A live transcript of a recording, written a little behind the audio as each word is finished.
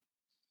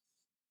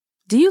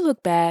Do you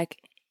look back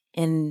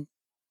and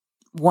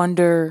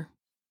wonder,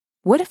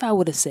 what if I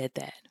would have said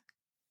that?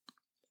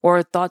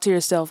 Or thought to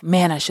yourself,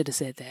 man, I should have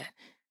said that.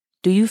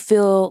 Do you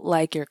feel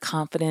like your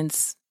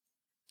confidence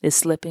is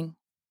slipping?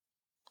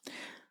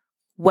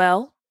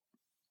 Well,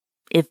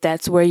 if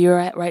that's where you're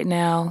at right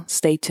now,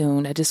 stay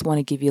tuned. I just want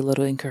to give you a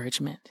little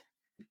encouragement.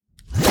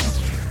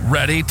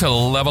 Ready to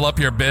level up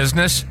your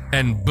business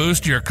and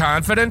boost your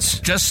confidence?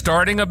 Just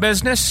starting a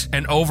business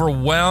and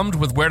overwhelmed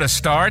with where to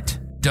start?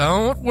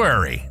 Don't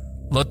worry.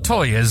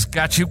 LaToya's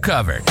got you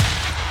covered.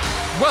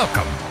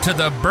 Welcome to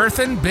the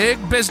Birthin'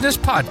 Big Business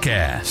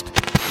Podcast,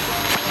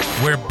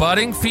 where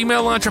budding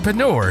female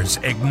entrepreneurs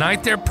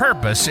ignite their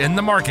purpose in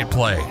the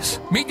marketplace.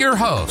 Meet your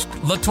host,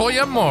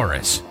 LaToya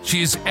Morris.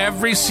 She's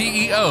every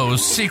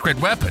CEO's secret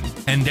weapon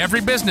and every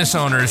business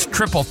owner's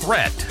triple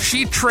threat.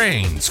 She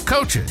trains,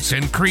 coaches,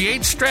 and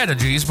creates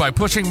strategies by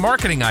pushing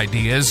marketing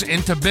ideas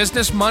into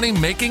business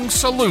money-making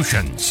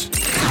solutions.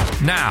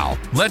 Now,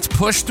 let's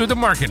push through the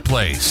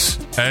marketplace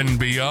and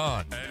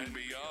beyond.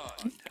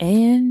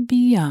 And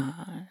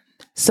beyond.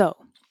 So,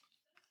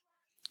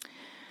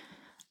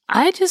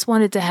 I just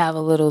wanted to have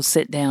a little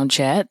sit-down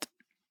chat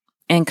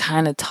and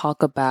kind of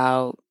talk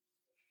about,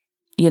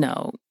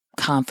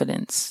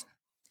 confidence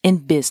in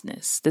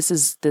business. This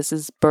is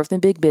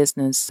Birthing Big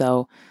Business,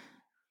 so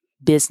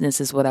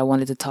business is what I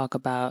wanted to talk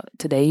about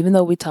today, even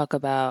though we talk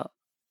about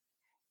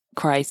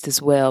Christ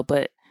as well.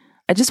 But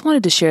I just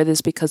wanted to share this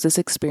because this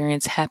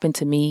experience happened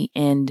to me,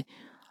 and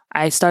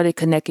I started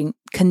connecting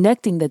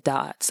the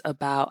dots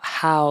about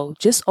how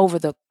just over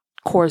the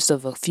course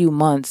of a few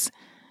months,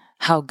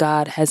 how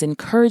God has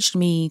encouraged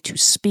me to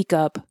speak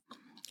up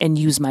and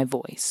use my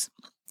voice.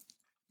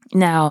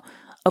 Now,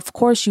 of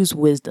course, use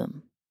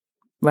wisdom,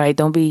 right?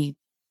 Don't be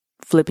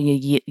flipping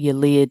your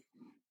lid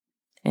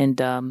and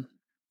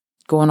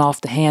going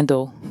off the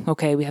handle.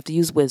 Okay, we have to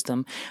use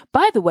wisdom.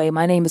 By the way,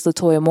 my name is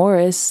LaToya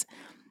Morris.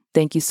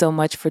 Thank you so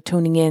much for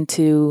tuning in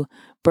to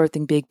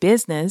Birthing Big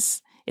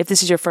Business. If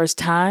this is your first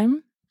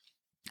time,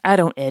 I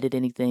don't edit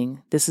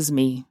anything. This is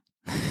me.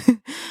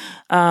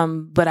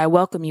 But I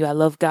welcome you. I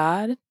love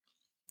God.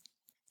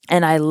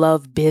 And I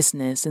love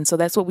business. And so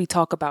that's what we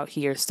talk about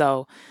here.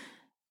 So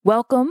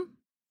welcome.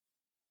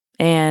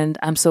 And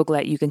I'm so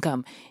glad you can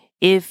come.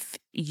 If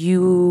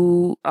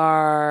you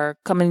are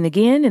coming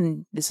again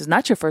and this is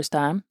not your first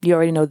time, you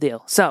already know the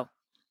deal. So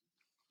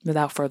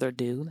without further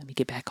ado, let me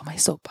get back on my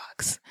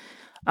soapbox.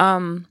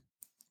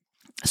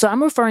 So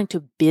I'm referring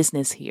to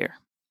business here.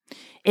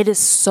 It is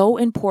so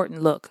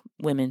important. Look,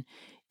 women,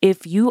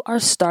 if you are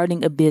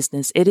starting a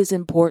business, it is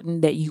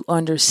important that you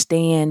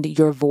understand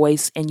your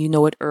voice and you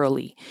know it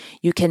early.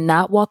 You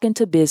cannot walk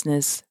into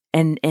business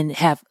and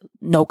have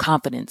no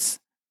confidence.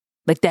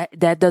 Like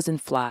that doesn't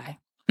fly.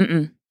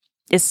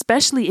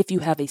 Especially if you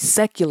have a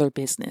secular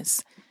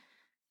business.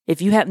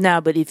 If you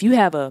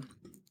have a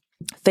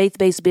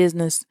faith-based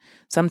business,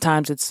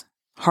 sometimes it's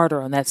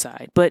harder on that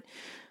side. But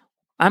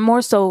I'm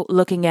more so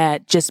looking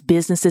at just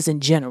businesses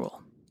in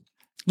general.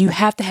 You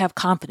have to have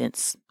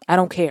confidence. I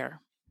don't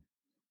care.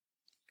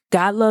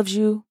 God loves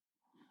you.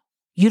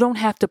 You don't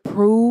have to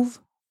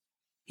prove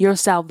your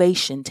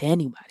salvation to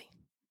anybody.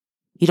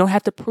 You don't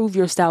have to prove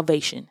your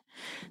salvation.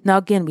 Now,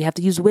 again, we have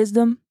to use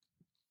wisdom.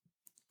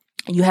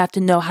 You have to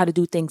know how to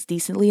do things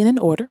decently and in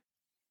order.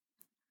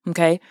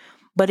 Okay?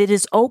 But it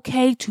is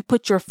okay to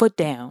put your foot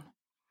down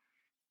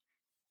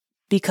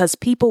because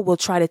people will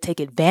try to take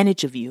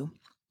advantage of you,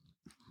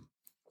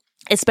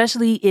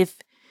 especially if,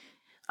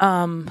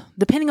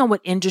 depending on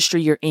what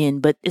industry you're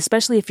in, but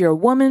especially if you're a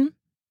woman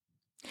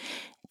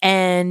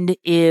and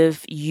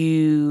if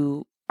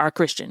you are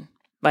Christian.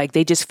 Like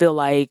they just feel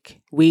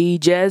like we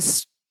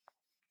just,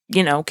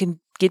 can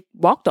get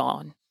walked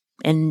on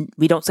and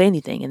we don't say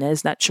anything. And that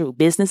is not true.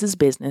 Business is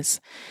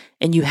business.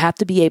 And you have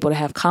to be able to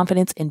have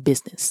confidence in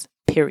business,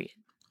 period.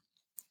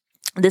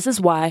 This is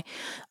why,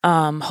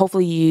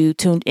 hopefully you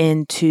tuned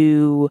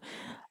into,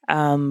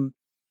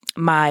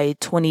 my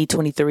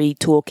 2023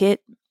 toolkit,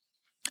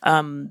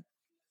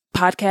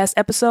 podcast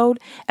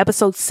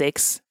episode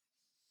 6.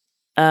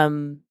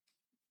 And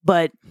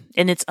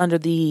it's under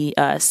the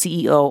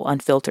CEO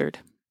Unfiltered.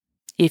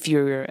 If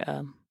you're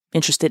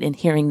interested in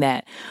hearing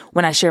that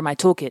when I share my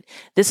toolkit,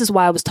 this is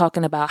why I was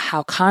talking about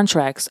how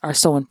contracts are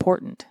so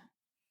important.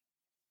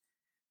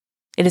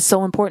 It is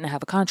so important to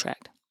have a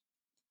contract,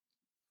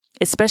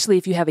 especially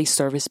if you have a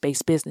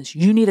service-based business.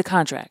 You need a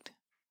contract.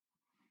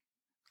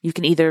 You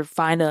can either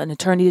find an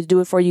attorney to do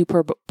it for you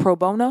pro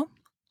bono,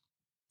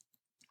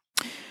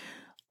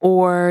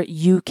 or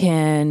you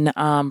can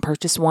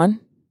purchase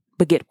one.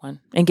 But get one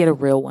and get a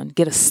real one,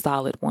 get a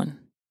solid one.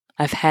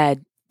 I've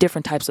had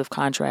different types of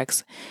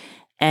contracts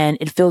and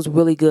it feels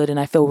really good. And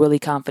I feel really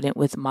confident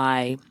with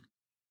my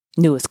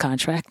newest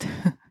contract.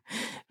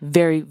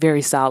 Very,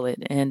 very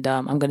solid. And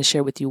I'm going to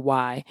share with you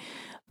why.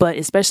 But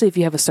especially if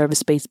you have a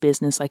service-based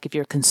business, like if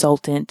you're a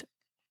consultant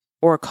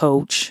or a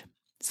coach,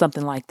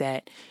 something like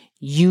that,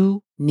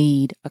 you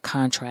need a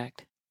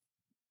contract.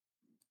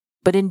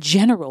 But in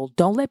general,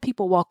 don't let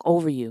people walk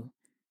over you.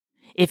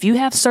 If you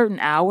have certain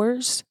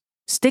hours,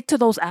 stick to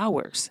those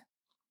hours.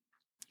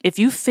 If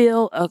you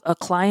feel a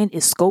client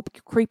is scope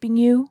creeping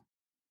you,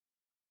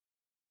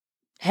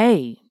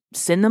 hey,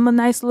 send them a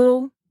nice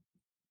little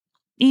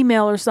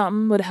email or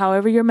something with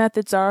however your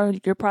methods are,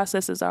 your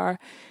processes are,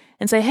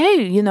 and say,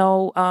 hey,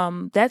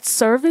 that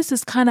service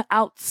is kind of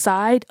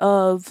outside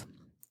of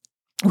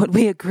what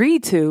we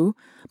agreed to,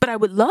 but I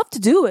would love to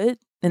do it.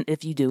 And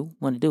if you do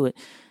want to do it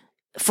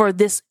for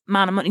this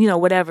amount of money,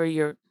 whatever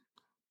your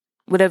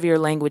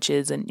language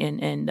is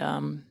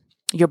and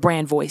your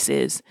brand voice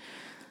is.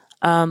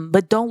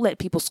 But don't let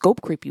people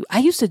scope creep you. I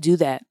used to do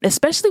that,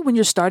 especially when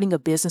you're starting a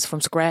business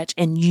from scratch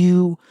and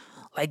you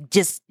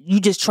just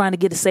trying to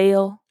get a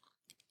sale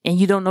and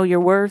you don't know your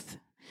worth.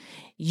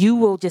 You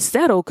will just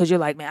settle because you're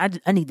like, man,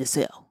 I need to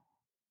sell.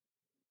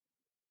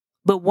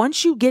 But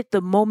once you get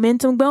the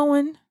momentum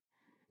going,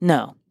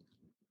 no.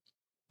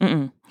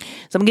 So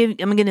I'm going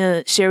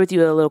to share with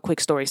you a little quick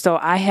story. So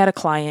I had a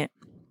client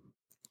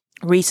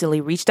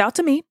recently reached out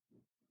to me.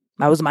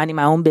 I was minding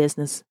my own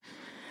business.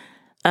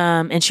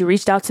 And she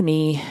reached out to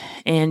me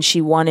and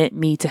she wanted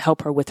me to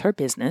help her with her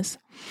business.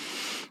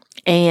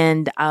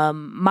 And I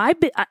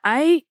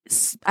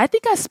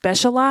think I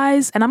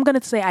specialize, and I'm going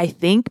to say I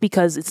think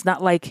because it's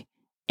not like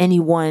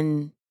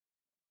anyone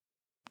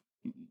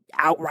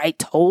outright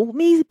told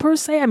me per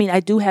se. I mean, I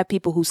do have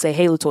people who say,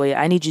 hey, LaToya,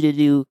 I need you to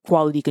do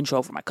quality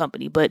control for my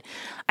company. But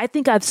I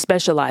think I've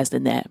specialized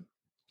in that.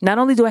 Not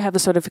only do I have a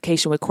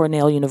certification with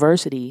Cornell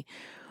University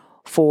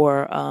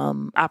for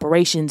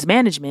operations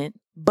management,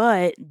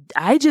 but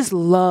I just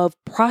love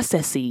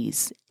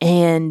processes.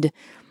 And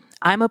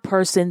I'm a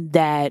person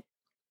that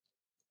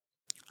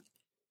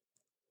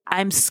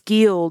I'm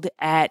skilled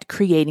at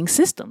creating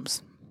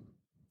systems.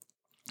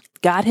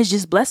 God has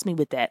just blessed me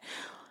with that.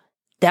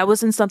 That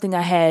wasn't something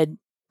I had,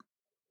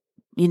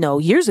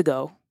 years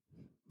ago,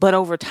 but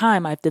over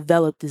time I've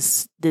developed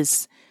this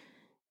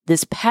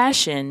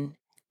passion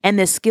and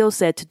this skill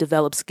set to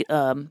develop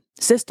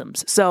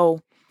systems.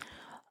 So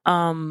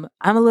I'm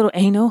a little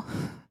anal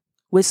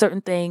with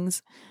certain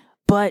things,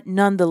 but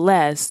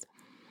nonetheless,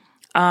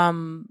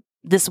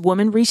 this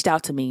woman reached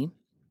out to me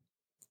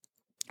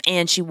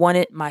and she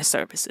wanted my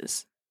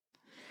services.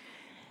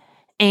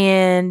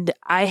 And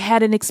I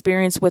had an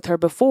experience with her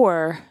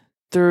before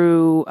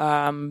through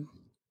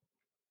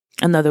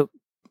another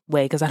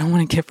way, because I don't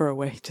want to give her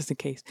away just in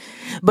case.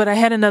 But I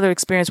had another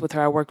experience with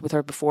her. I worked with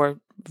her before.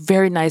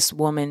 Very nice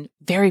woman,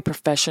 very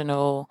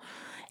professional.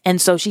 And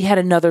so she had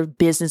another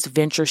business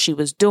venture she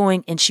was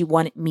doing, and she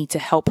wanted me to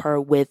help her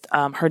with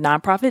her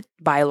nonprofit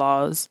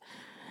bylaws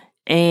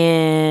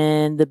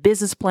and the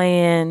business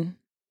plan.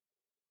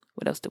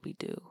 What else did we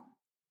do?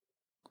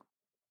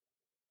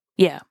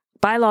 Yeah,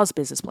 bylaws,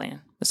 business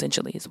plan,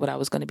 essentially, is what I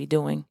was going to be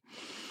doing.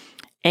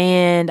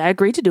 And I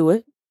agreed to do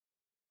it.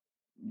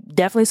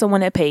 Definitely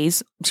someone that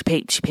pays.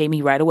 She paid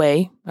me right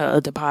away, a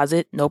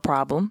deposit, no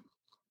problem.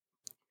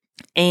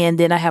 And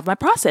then I have my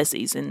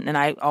processes, and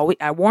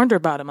I warned her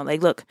about them. I'm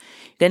like, look,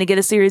 you're going to get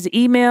a series of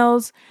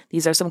emails.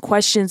 These are some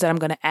questions that I'm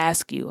going to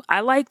ask you.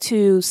 I like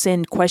to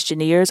send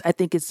questionnaires. I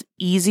think it's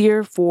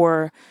easier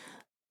for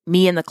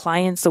me and the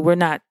client, so we're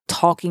not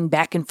talking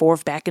back and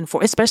forth,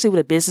 especially with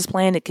a business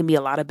plan. It can be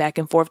a lot of back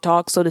and forth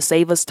talk. So to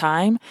save us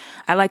time,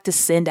 I like to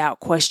send out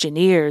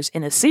questionnaires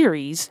in a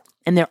series,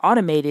 and they're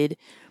automated.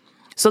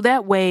 So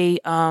that way,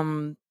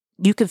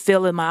 you can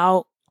fill them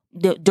out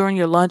during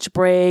your lunch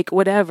break,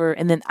 whatever,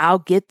 and then I'll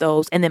get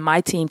those, and then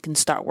my team can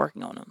start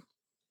working on them.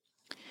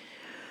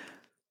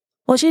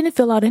 Well, she didn't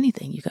fill out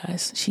anything, you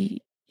guys.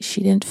 She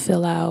didn't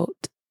fill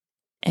out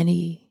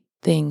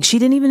anything. She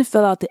didn't even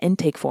fill out the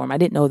intake form. I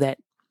didn't know that.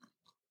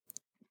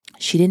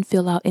 She didn't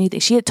fill out anything.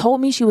 She had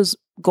told me she was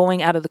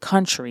going out of the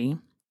country,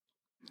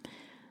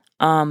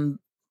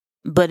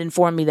 but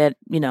informed me that,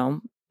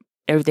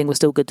 everything was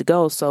still good to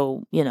go.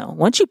 So,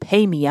 once you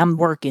pay me, I'm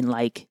working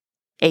like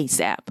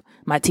ASAP.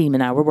 My team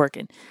and I were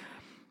working.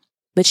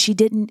 But she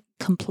didn't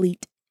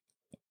complete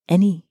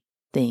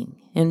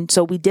anything. And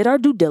so we did our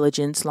due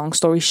diligence, long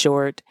story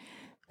short,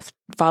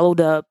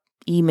 followed up,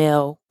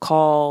 email,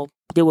 call,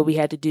 did what we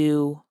had to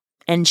do.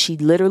 And she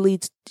literally,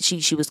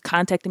 she was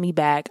contacting me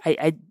back.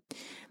 I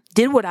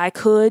did what I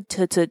could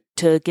to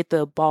get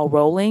the ball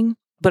rolling.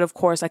 But of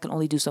course, I can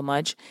only do so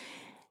much.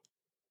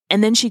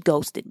 And then she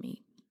ghosted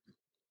me.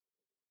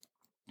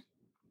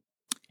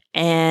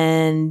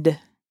 And,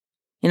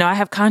 I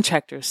have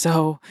contractors,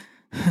 so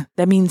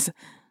that means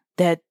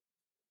that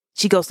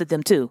she ghosted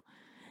them too.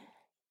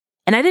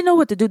 And I didn't know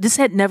what to do. This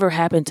had never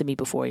happened to me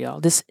before,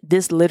 y'all. This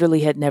literally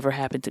had never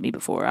happened to me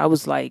before. I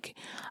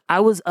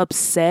was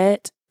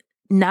upset.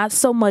 Not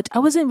so much. I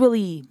wasn't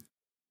really,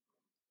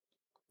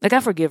 I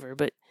forgive her,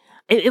 but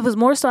it was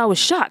more so I was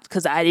shocked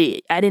because I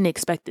didn't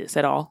expect this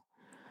at all.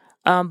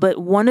 But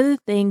one of the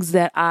things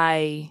that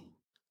I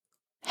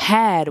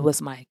had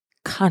was my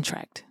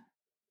contract.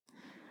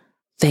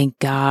 Thank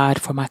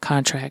God for my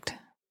contract.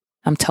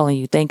 I'm telling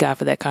you, thank God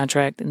for that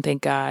contract, and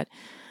thank God.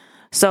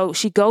 So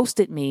she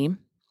ghosted me.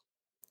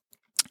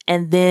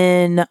 And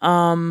then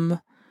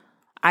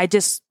I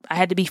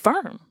had to be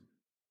firm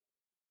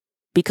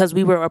because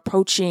we were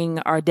approaching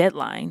our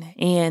deadline.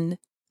 And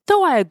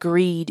though I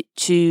agreed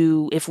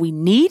to, if we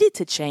needed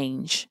to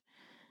change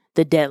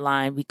the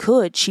deadline, we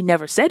could. She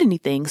never said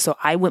anything. So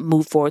I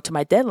moved forward to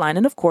my deadline.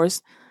 And of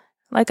course,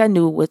 like I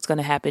knew what's going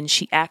to happen,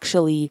 she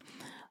actually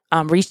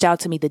reached out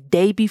to me the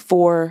day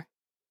before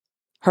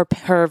her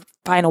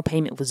final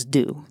payment was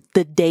due,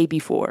 the day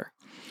before.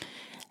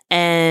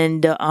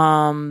 And,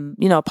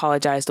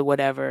 apologized or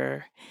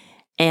whatever.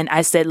 And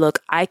I said, look,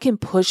 I can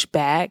push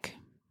back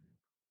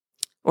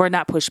or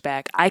not push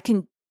back. I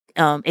can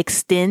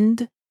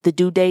extend the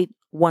due date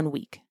 1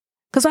 week.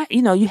 Because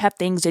you have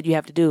things that you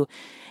have to do.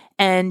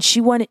 And she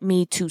wanted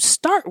me to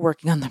start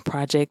working on the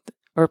project,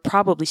 or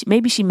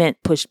maybe she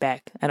meant push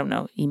back. I don't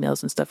know.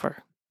 Emails and stuff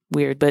are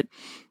weird, but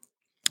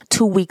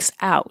 2 weeks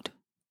out.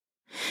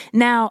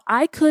 Now,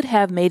 I could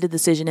have made a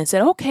decision and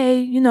said,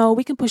 okay,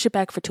 we can push it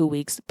back for 2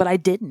 weeks, but I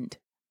didn't.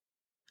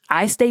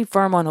 I stayed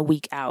firm on a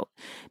week out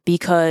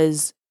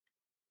because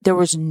there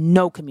was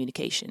no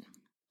communication.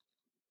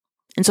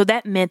 And so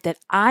that meant that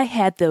I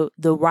had the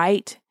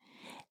right,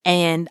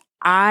 and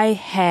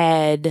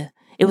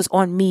it was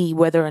on me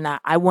whether or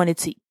not I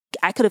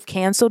could have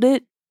canceled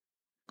it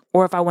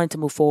or if I wanted to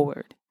move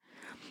forward.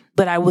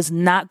 But I was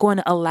not going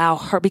to allow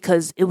her,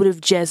 because it would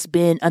have just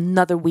been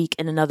another week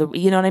and another,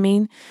 you know what I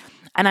mean?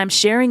 And I'm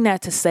sharing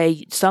that to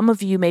say, some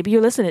of you, maybe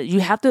you're listening, you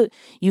have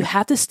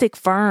to stick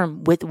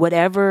firm with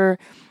whatever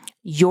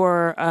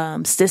your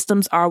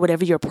systems are,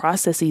 whatever your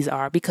processes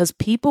are, because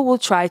people will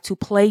try to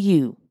play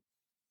you.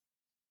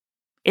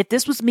 If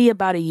this was me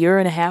about 1.5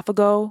 years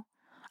ago,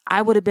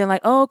 I would have been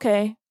like, oh,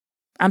 okay.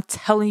 I'm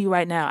telling you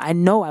right now, I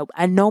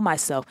know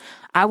myself.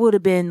 I would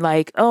have been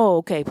like, oh,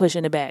 okay,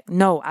 pushing it back.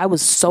 No, I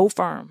was so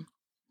firm.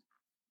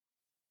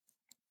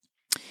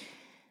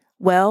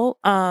 Well,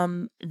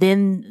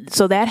 then,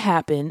 so that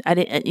happened. I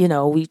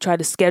didn't, we tried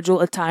to schedule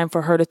a time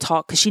for her to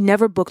talk, because she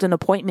never booked an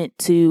appointment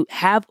to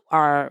have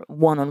our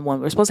one-on-one.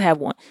 We were supposed to have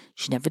one.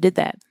 She never did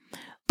that.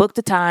 Booked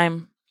a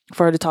time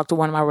for her to talk to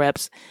one of my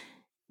reps.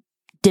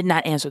 Did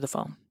not answer the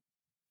phone.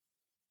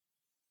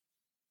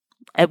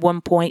 At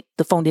one point,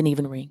 the phone didn't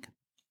even ring.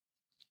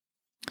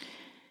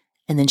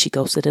 And then she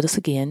ghosted us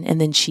again.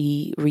 And then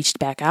she reached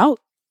back out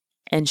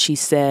and she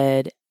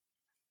said,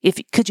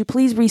 could you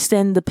please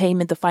resend the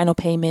payment, the final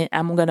payment?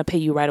 I'm going to pay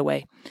you right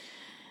away.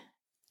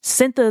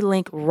 Sent the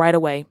link right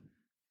away.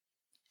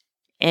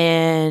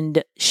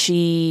 And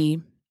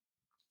she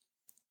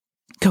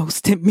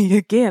ghosted me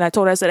again. I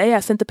told her, I said, hey, I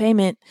sent the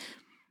payment.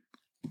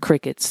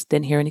 Crickets.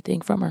 Didn't hear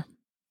anything from her.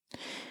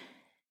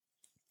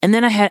 And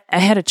then I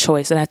had a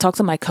choice, and I talked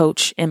to my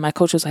coach, and my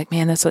coach was like,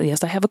 man,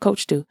 yes, I have a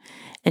coach too.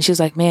 And she was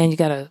like, man,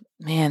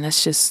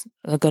 that's just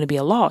going to be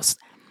a loss.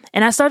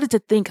 And I started to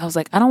think, I was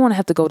like, I don't want to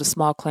have to go to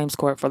small claims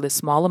court for this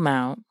small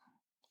amount.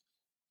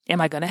 Am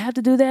I going to have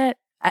to do that?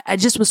 I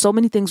just was, so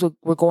many things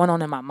were going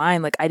on in my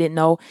mind. Like, I didn't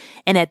know.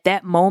 And at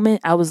that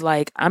moment, I was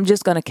like, I'm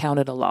just going to count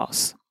it a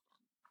loss.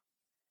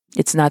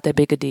 It's not that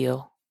big a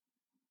deal.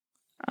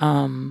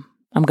 I'm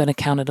going to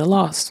count it a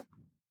loss.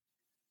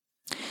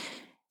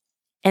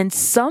 And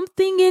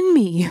something in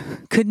me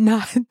could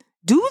not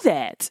do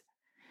that.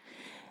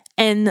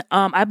 And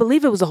I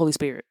believe it was the Holy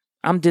Spirit.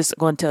 I'm just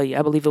going to tell you,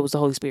 I believe it was the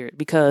Holy Spirit,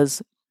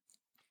 because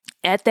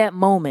at that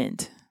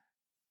moment,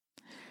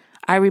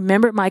 I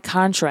remembered my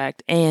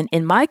contract. And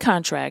in my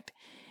contract,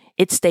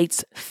 it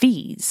states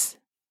fees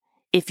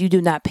if you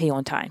do not pay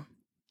on time.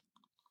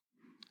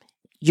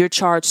 You're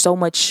charged so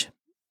much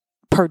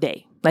per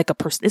day, like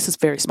this is a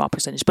very small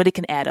percentage, but it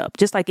can add up,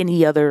 just like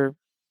any other,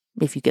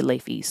 if you get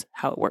late fees,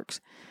 how it works.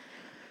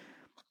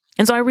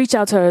 And so I reached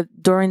out to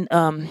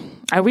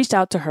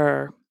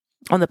her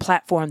on the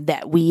platform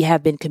that we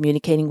have been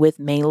communicating with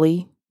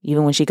mainly.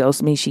 Even when she goes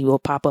to me, she will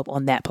pop up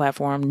on that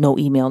platform. No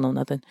email, no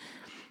nothing.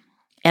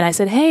 And I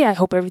said, hey, I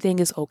hope everything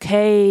is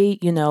okay,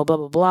 blah,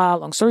 blah, blah.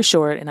 Long story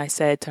short. And I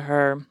said to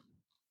her,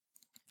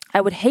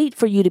 I would hate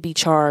for you to be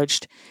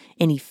charged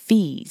any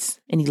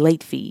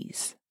late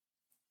fees.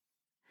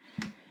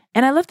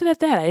 And I left it at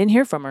that. I didn't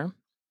hear from her.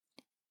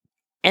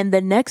 And the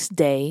next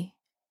day,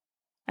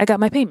 I got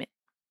my payment.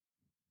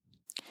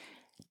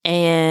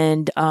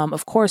 And,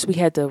 of course, we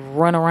had to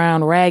run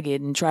around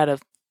ragged and try to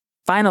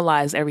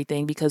finalize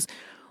everything, because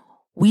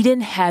we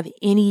didn't have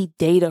any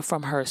data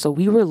from her. So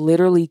we were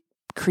literally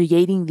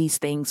creating these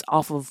things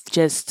off of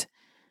just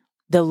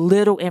the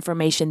little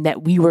information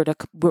that we were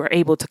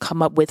able to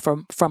come up with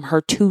from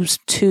her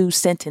two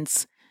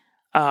sentence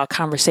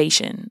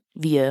conversation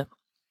via,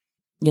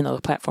 the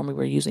platform we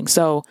were using.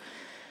 So,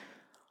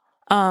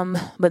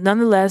 but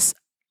nonetheless,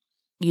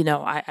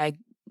 I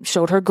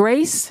showed her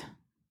grace,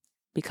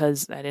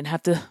 because I didn't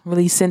have to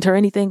really send her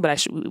anything,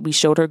 but we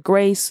showed her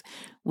grace.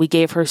 We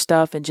gave her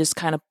stuff and just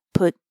kind of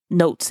put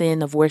notes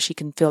in of where she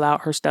can fill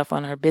out her stuff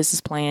on her business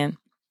plan.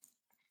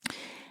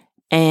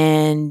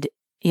 And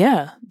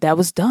yeah, that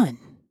was done.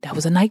 That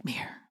was a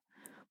nightmare.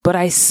 But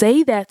I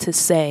say that to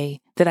say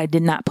that I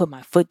did not put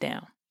my foot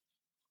down.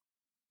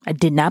 I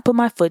did not put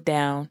my foot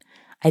down.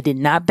 I did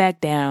not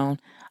back down.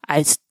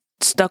 I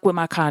stuck with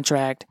my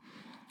contract.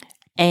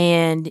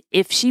 And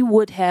if she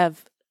would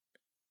have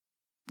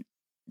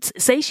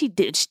say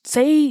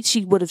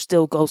she would have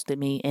still ghosted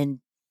me and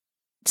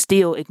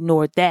still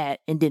ignored that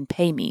and didn't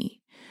pay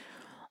me.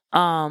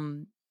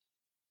 Then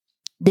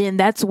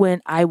that's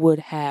when I would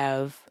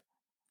have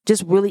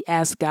just really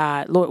asked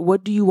God, Lord,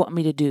 what do you want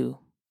me to do?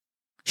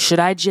 Should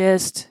I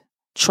just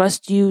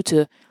trust you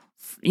to,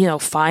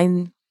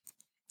 find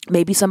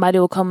maybe somebody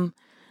will come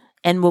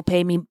and will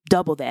pay me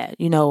double that,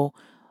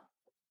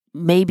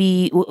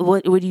 maybe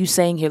what are you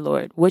saying here,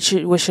 Lord? What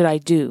should I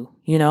do?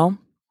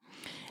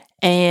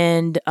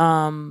 And,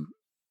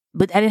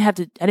 but I didn't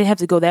have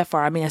to go that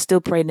far. I mean, I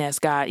still prayed and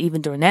asked God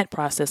even during that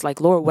process,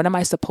 like, Lord, what am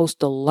I supposed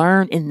to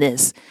learn in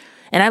this?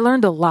 And I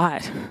learned a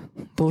lot,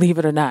 believe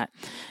it or not.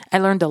 I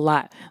learned a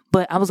lot,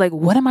 but I was like,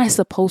 what am I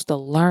supposed to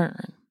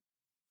learn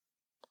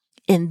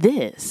in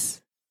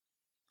this?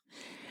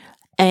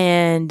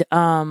 And,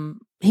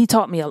 he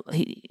taught me,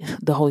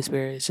 the Holy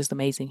Spirit is just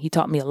amazing. He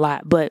taught me a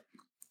lot, but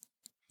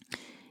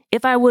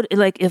if I would,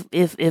 like,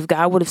 if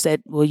God would have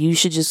said, well, you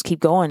should just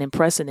keep going and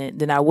pressing it,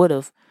 then I would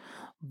have.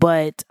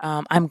 But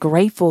I'm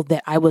grateful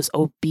that I was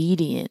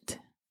obedient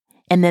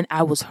and then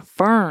I was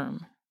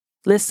firm.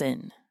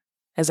 Listen,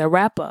 as I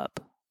wrap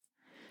up,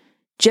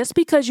 just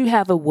because you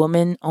have a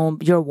woman on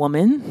your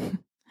woman,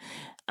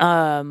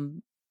 or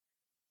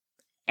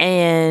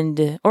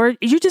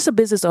you're just a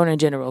business owner in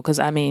general, because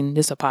I mean,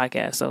 this is a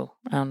podcast, so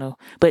I don't know.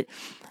 But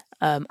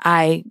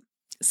I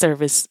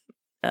service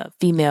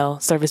female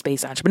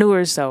service-based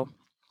entrepreneurs, so,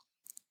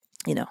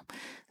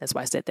 that's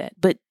why I said that.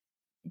 But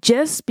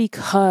just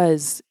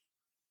because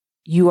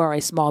you are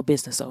a small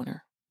business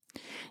owner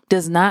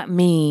does not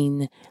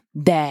mean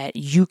that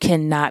you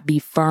cannot be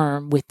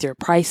firm with your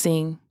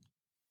pricing.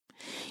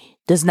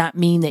 Does not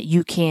mean that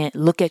you can't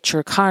look at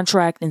your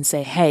contract and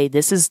say, hey,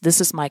 this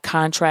is my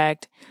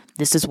contract.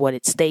 This is what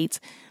it states.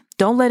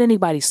 Don't let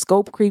anybody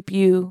scope creep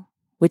you,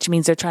 which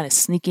means they're trying to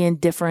sneak in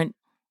different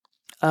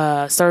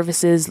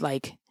services.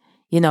 Like,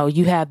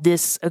 you have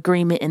this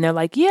agreement and they're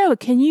like, yeah,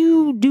 can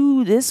you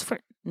do this for?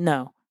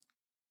 No.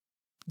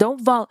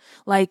 Don't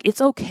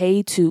it's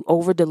okay to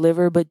over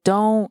deliver, but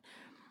don't,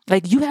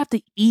 you have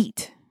to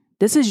eat.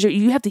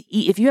 You have to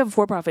eat. If you have a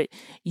for-profit,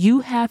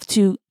 you have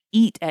to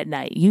eat at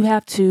night. You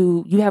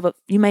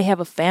may have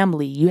a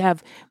family, you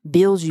have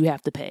bills you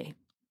have to pay.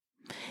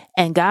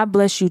 And God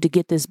bless you to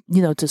get this,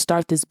 to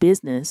start this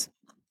business,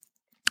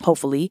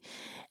 hopefully.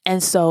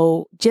 And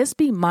so just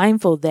be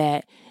mindful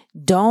that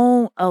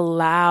don't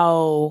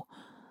allow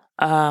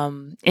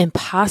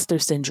imposter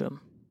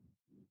syndrome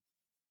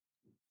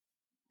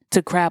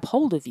to grab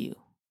hold of you.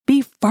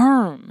 Be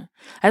firm.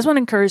 I just want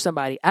to encourage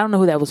somebody. I don't know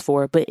who that was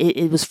for, but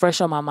it was fresh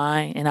on my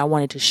mind and I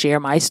wanted to share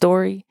my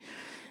story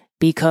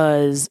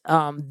because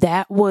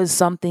that was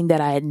something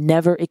that I had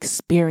never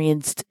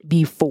experienced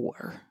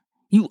before.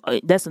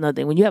 That's another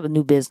thing. When you have a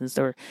new business,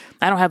 or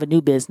I don't have a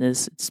new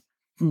business,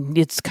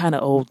 it's kind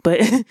of old, but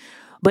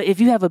if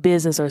you have a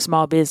business or a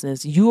small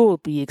business, you will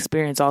be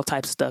experiencing all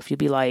types of stuff. You'll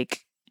be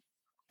like,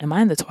 am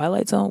I in the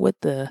Twilight Zone?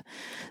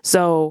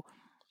 So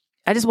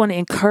I just want to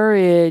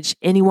encourage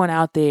anyone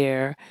out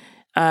there.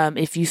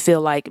 If you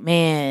feel like,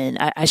 man,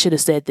 I should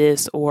have said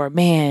this, or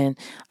man,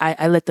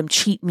 I let them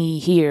cheat me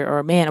here,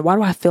 or man, why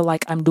do I feel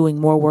like I'm doing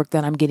more work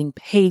than I'm getting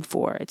paid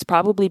for? It's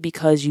probably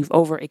because you've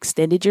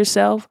overextended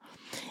yourself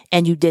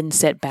and you didn't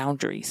set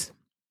boundaries.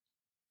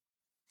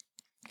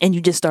 And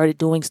you just started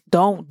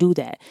don't do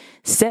that.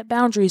 Set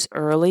boundaries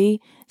early,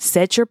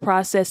 set your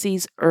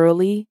processes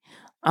early,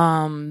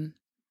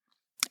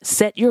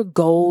 set your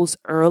goals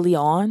early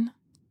on.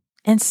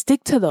 And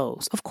stick to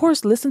those. Of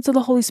course, listen to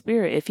the Holy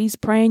Spirit. If he's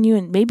praying you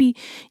and maybe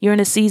you're in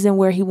a season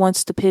where he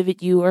wants to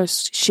pivot you or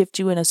shift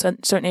you in a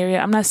certain area.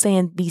 I'm not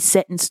saying be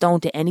set in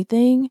stone to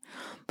anything,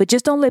 but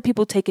just don't let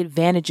people take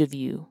advantage of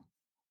you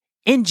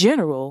in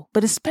general,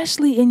 but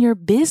especially in your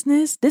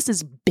business. This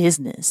is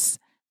business.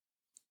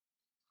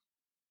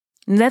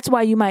 And that's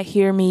why you might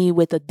hear me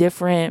with a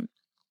different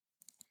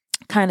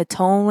kind of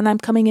tone when I'm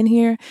coming in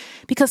here,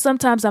 because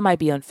sometimes I might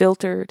be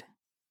unfiltered.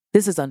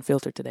 This is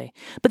unfiltered today.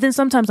 But then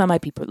sometimes I might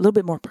be a little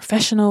bit more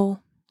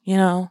professional,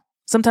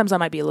 Sometimes I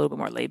might be a little bit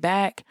more laid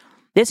back.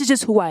 This is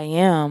just who I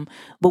am.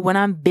 But when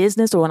I'm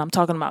business or when I'm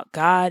talking about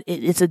God,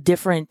 it's a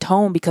different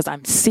tone because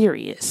I'm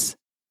serious.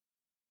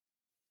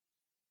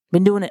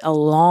 Been doing it a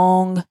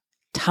long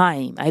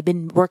time. I've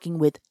been working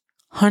with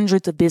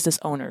hundreds of business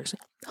owners.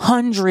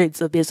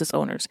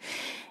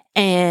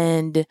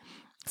 And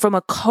from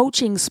a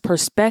coaching's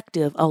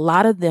perspective, a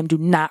lot of them do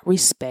not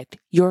respect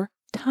your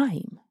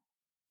time.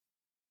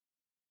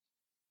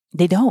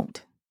 They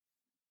don't.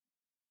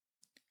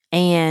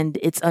 And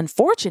it's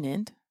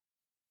unfortunate,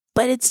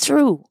 but it's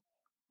true.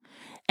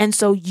 And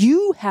so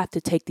you have to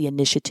take the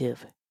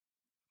initiative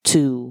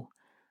to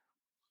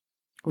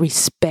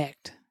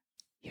respect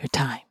your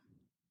time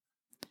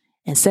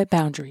and set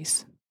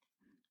boundaries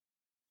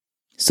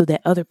so that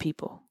other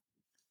people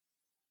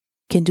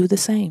can do the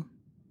same.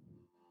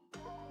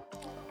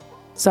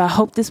 So I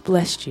hope this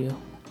blessed you.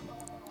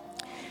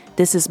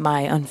 This is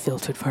my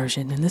unfiltered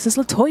version, and this is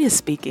Latoya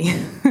speaking.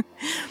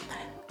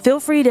 Feel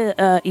free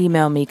to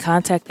email me,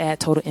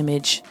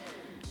 contact@totalimage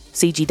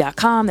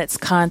cg.com. That's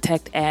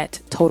contact at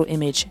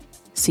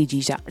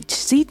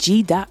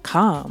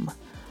totalimagecg.com.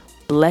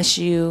 Bless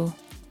you.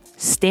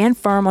 Stand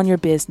firm on your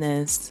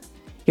business.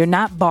 You're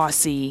not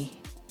bossy.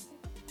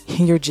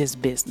 You're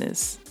just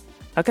business.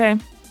 Okay?